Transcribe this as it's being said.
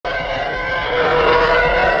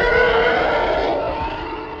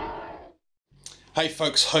Hey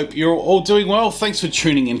folks, hope you're all doing well. Thanks for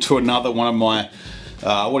tuning into another one of my,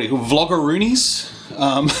 vloggeroonies.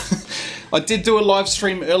 I did do a live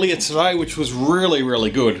stream earlier today, which was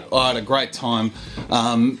really good. I had a great time.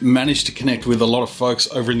 Managed to connect with a lot of folks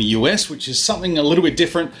over in the US, which is something a little bit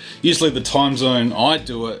different. Usually the time zone I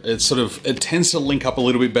do it tends to link up a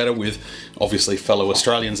little bit better with obviously fellow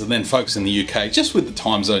Australians and then folks in the UK, just with the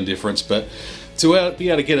time zone difference. But to be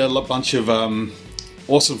able to get a bunch of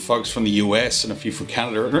awesome folks from the US and a few from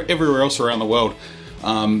Canada and everywhere else around the world,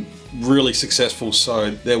 really successful.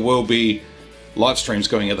 So there will be live streams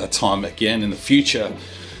going at that time again in the future.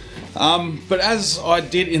 But as I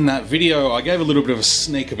did in that video, I gave a little bit of a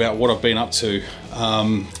sneak about what I've been up to.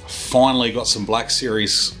 Finally got some Black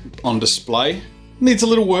Series on display. Needs a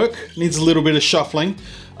little work, needs a little bit of shuffling,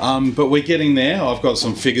 but we're getting there. I've got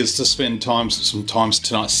some figures to spend some times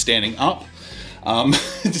tonight standing up.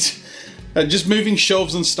 Just moving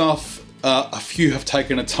shelves and stuff. A few have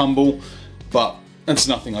taken a tumble, but it's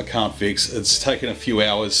nothing I can't fix. It's taken a few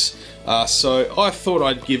hours. So I thought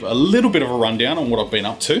I'd give a little bit of a rundown on what I've been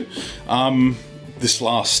up to. This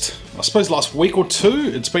last week or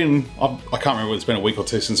two. It's been, I can't remember, it's been a week or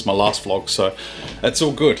two since my last vlog, so it's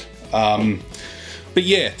all good. But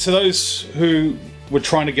yeah, to those who were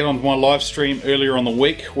trying to get onto my live stream earlier on the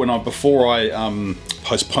week before I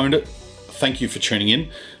postponed it, thank you for tuning in.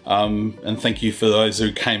 And thank you for those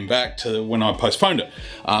who came back to when I postponed it.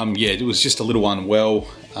 Yeah, it was just a little unwell,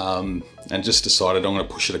 and just decided I'm going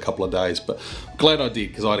to push it a couple of days, but I'm glad I did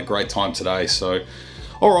because I had a great time today. So,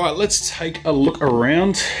 alright, let's take a look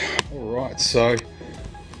around. Alright, so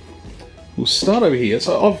we'll start over here.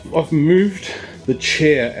 So I've moved the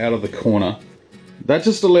chair out of the corner. That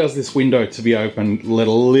just allows this window to be open, let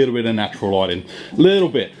a little bit of natural light in. Little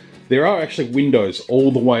bit. There are actually windows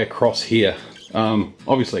all the way across here.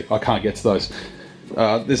 Obviously I can't get to those.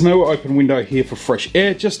 There's no open window here for fresh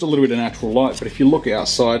air, just a little bit of natural light, but if you look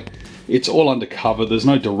outside, it's all under cover. There's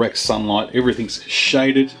no direct sunlight, everything's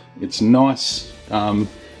shaded, it's nice.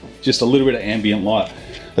 Just a little bit of ambient light,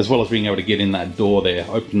 as well as being able to get in that door there,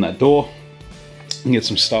 open that door and get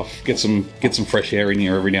some stuff, get some fresh air in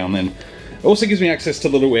here every now and then. It also gives me access to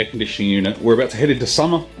the little air conditioning unit. We're about to head into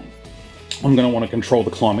summer. I'm going to want to control the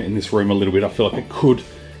climate in this room a little bit. I feel like it could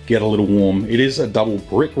get a little warm. It is a double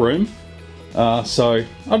brick room, so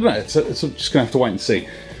I don't know, it's just gonna have to wait and see.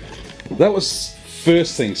 That was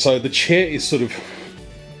first thing. So the chair is sort of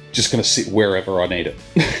just gonna sit wherever I need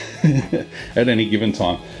it at any given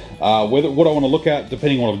time. What I want to look at,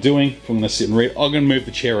 depending on what I'm doing, if I'm gonna sit and read, I'm gonna move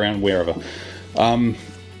the chair around wherever.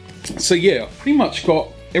 So yeah, I've pretty much got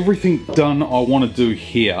everything done I want to do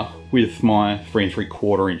here with my 3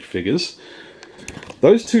 3/4 inch figures.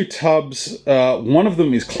 Those two tubs, one of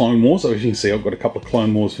them is Clone Wars. As you can see, I've got a couple of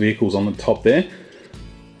Clone Wars vehicles on the top there.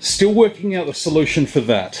 Still working out the solution for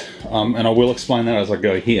that, and I will explain that as I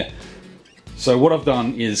go here. So what I've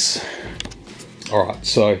done is, alright,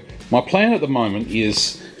 so my plan at the moment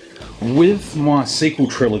is, with my sequel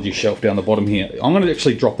trilogy shelf down the bottom here, I'm going to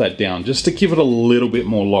actually drop that down just to give it a little bit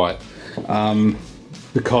more light,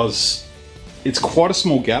 because it's quite a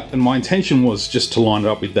small gap, and my intention was just to line it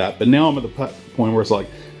up with that, but now I'm at the point where it's like,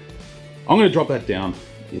 I'm going to drop that down.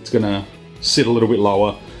 It's going to sit a little bit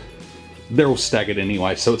lower. They're all staggered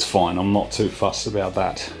anyway, so it's fine. I'm not too fussed about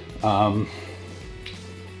that. Up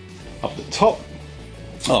the top,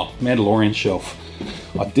 Mandalorian shelf.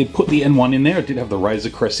 I did put the N1 in there. I did have the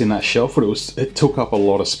Razor Crest in that shelf, but it took up a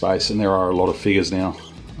lot of space, and there are a lot of figures now.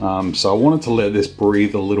 So I wanted to let this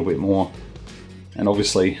breathe a little bit more. And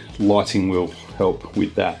obviously lighting will help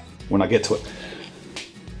with that when I get to it.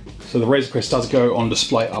 So the Razor Crest does go on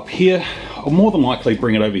display up here. I'll more than likely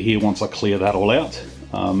bring it over here once I clear that all out.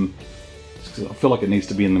 I feel like it needs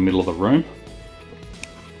to be in the middle of the room.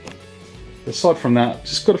 Aside from that,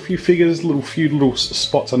 just got a few figures, few little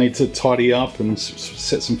spots I need to tidy up and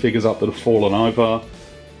set some figures up that have fallen over.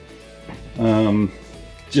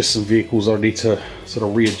 Just some vehicles I need to sort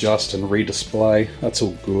of readjust and redisplay. That's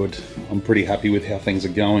all good. I'm pretty happy with how things are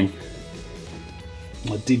going.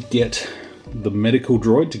 I did get the medical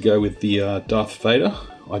droid to go with the Darth Vader.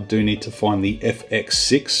 I do need to find the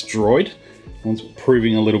FX6 droid. One's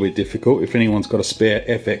proving a little bit difficult. If anyone's got a spare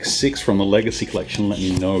FX6 from the Legacy Collection, let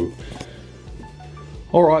me know.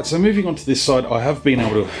 Alright, so moving on to this side, I have been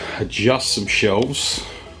able to adjust some shelves.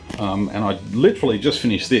 And I literally just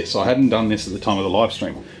finished this. I hadn't done this at the time of the live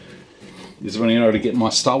stream. Is when I to get my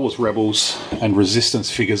Star Wars Rebels and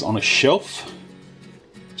Resistance figures on a shelf.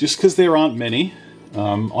 Just because there aren't many.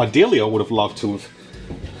 Ideally I would have loved to have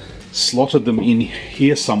slotted them in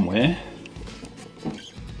here somewhere.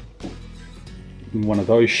 In one of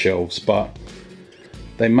those shelves, but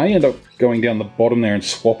they may end up going down the bottom there and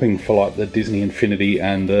swapping for like the Disney Infinity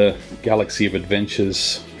and the Galaxy of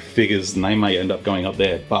Adventures figures, and they may end up going up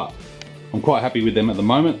there, but I'm quite happy with them at the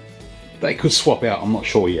moment. They could swap out, I'm not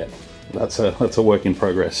sure yet. That's a work in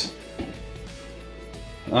progress.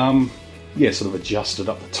 Yeah, sort of adjusted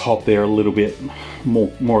up the top there a little bit.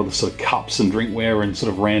 More of the sort of cups and drinkware and sort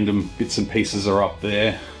of random bits and pieces are up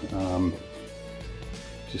there.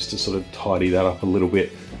 Just to sort of tidy that up a little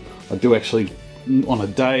bit. I do actually, on a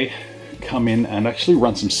day, come in and actually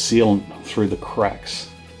run some sealant through the cracks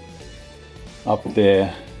up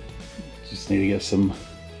there. Just need to get some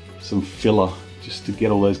filler just to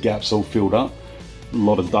get all those gaps all filled up. A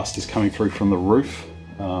lot of dust is coming through from the roof.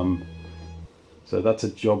 So that's a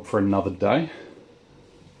job for another day.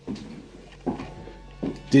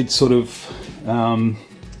 Did sort of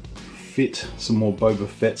fit some more Boba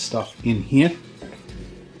Fett stuff in here.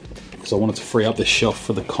 So I wanted to free up the shelf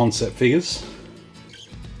for the concept figures.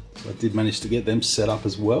 So I did manage to get them set up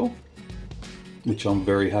as well, which I'm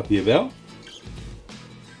very happy about.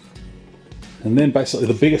 And then basically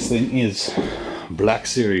the biggest thing is Black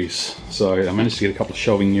Series. So I managed to get a couple of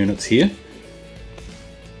shelving units here.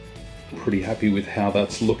 Pretty happy with how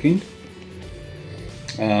that's looking.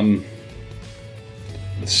 The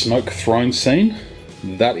smoke throne scene,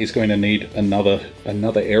 that is going to need another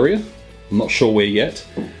area. I'm not sure where yet.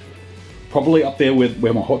 Probably up there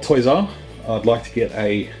where my Hot Toys are. I'd like to get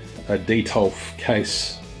a detolf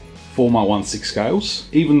case for my 1/6 scales.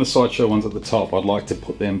 Even the sideshow ones at the top, I'd like to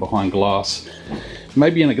put them behind glass.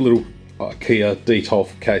 Maybe in a little IKEA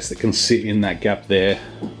detolf case that can sit in that gap there,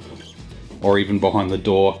 or even behind the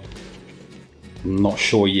door. I'm not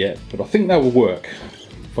sure yet, but I think that will work.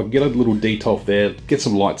 If I get a little detolf there, get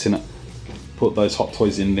some lights in it, put those Hot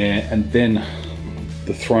Toys in there, and then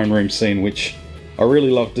the throne room scene, which I really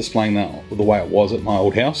love displaying that the way it was at my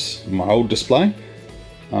old house, my old display,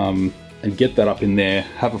 and get that up in there,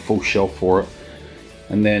 have a full shelf for it.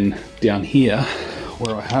 And then down here,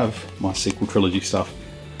 where I have my sequel trilogy stuff,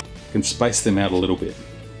 I can space them out a little bit.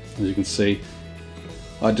 As you can see,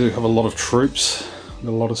 I do have a lot of troops, a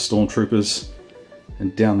lot of stormtroopers,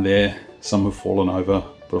 and down there, some have fallen over,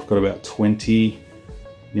 but I've got about 20,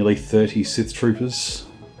 nearly 30 Sith troopers.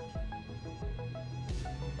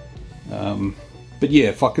 But yeah,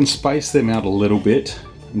 if I can space them out a little bit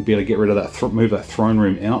and be able to get rid of that, move that throne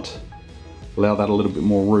room out, allow that a little bit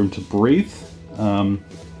more room to breathe. I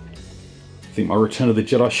think my Return of the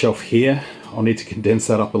Jedi shelf here, I'll need to condense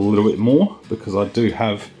that up a little bit more because I do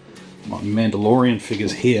have my Mandalorian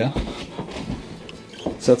figures here.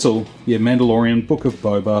 So that's all, yeah, Mandalorian, Book of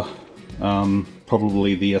Boba,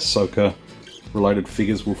 probably the Ahsoka related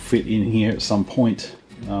figures will fit in here at some point.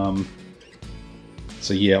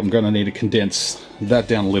 So yeah, I'm going to need to condense that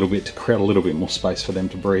down a little bit to create a little bit more space for them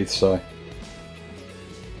to breathe. So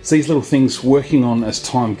it's these little things working on as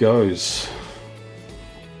time goes.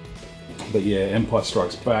 But yeah, Empire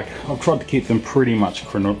Strikes Back, I've tried to keep them pretty much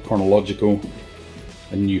chronological.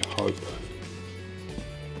 A New Hope.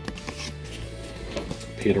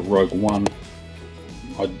 Here to Rogue One.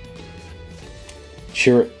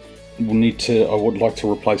 Chirrut will need to, I would like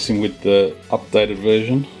to replace him with the updated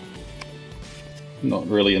version. Not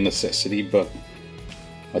really a necessity, but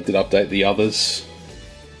I did update the others.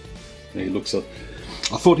 He looks I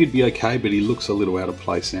thought he'd be okay, but he looks a little out of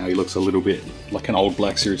place now. He looks a little bit like an old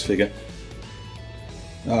Black Series figure.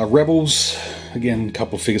 Rebels, again, a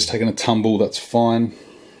couple of figures taking a tumble, that's fine.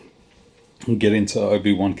 We'll get into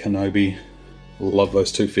Obi-Wan Kenobi. Love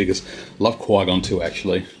those two figures. Love Qui-Gon too,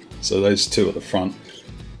 actually. So those two at the front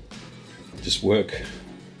just work.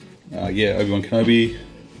 Yeah, Obi-Wan Kenobi.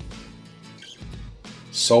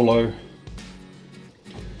 Solo.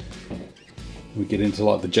 We get into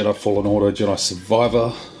like the Jedi Fallen Order, Jedi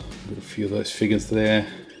Survivor. Got a few of those figures there.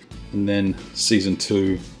 And then Season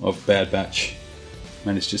 2 of Bad Batch.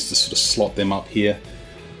 Managed just to sort of slot them up here.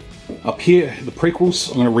 Up here, the prequels,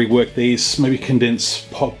 I'm going to rework these, maybe condense,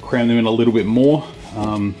 cram them in a little bit more.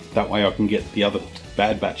 That way I can get the other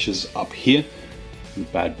Bad Batches up here.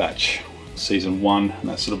 And Bad Batch Season 1, and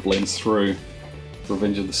that sort of blends through.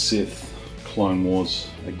 Revenge of the Sith, Clone Wars,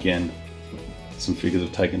 again. Some figures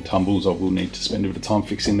have taken tumbles, I will need to spend a bit of time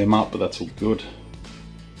fixing them up, but that's all good.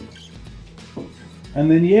 And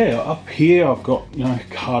then yeah, up here I've got, you know,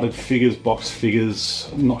 carded figures, box figures,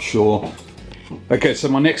 I'm not sure. Okay, so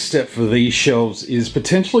my next step for these shelves is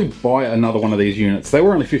potentially buy another one of these units. They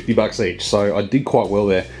were only 50 bucks each, so I did quite well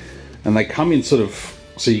there. And they come in sort of,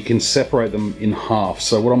 so you can separate them in half.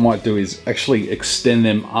 So what I might do is actually extend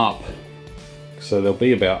them up. So they'll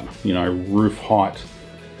be about, you know, roof height.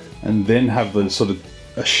 And then have the sort of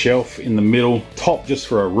a shelf in the middle, top just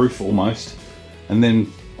for a roof almost. And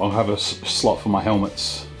then I'll have a slot for my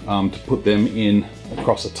helmets to put them in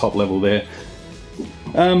across the top level there.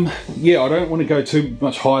 Yeah, I don't want to go too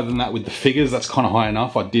much higher than that with the figures. That's kind of high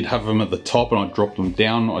enough. I did have them at the top and I dropped them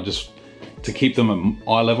down. To keep them at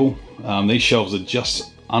eye level. These shelves are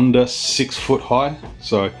just under 6 foot high,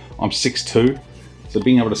 so I'm 6'2", so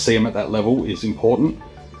being able to see them at that level is important.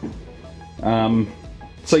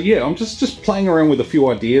 So yeah, I'm just playing around with a few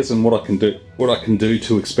ideas and what I can do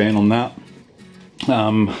to expand on that.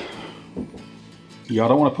 Yeah, I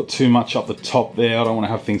don't want to put too much up the top there. I don't want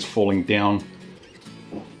to have things falling down.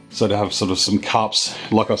 So to have sort of some cups,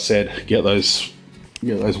 like I said, get those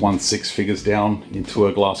 1/6 figures down into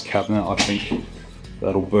a glass cabinet. I think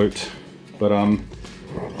that'll boot. But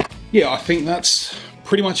yeah, I think that's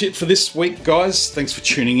pretty much it for this week, guys. Thanks for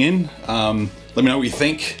tuning in. Let me know what you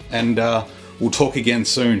think, and we'll talk again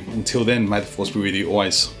soon. Until then, may the force be with you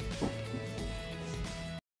always.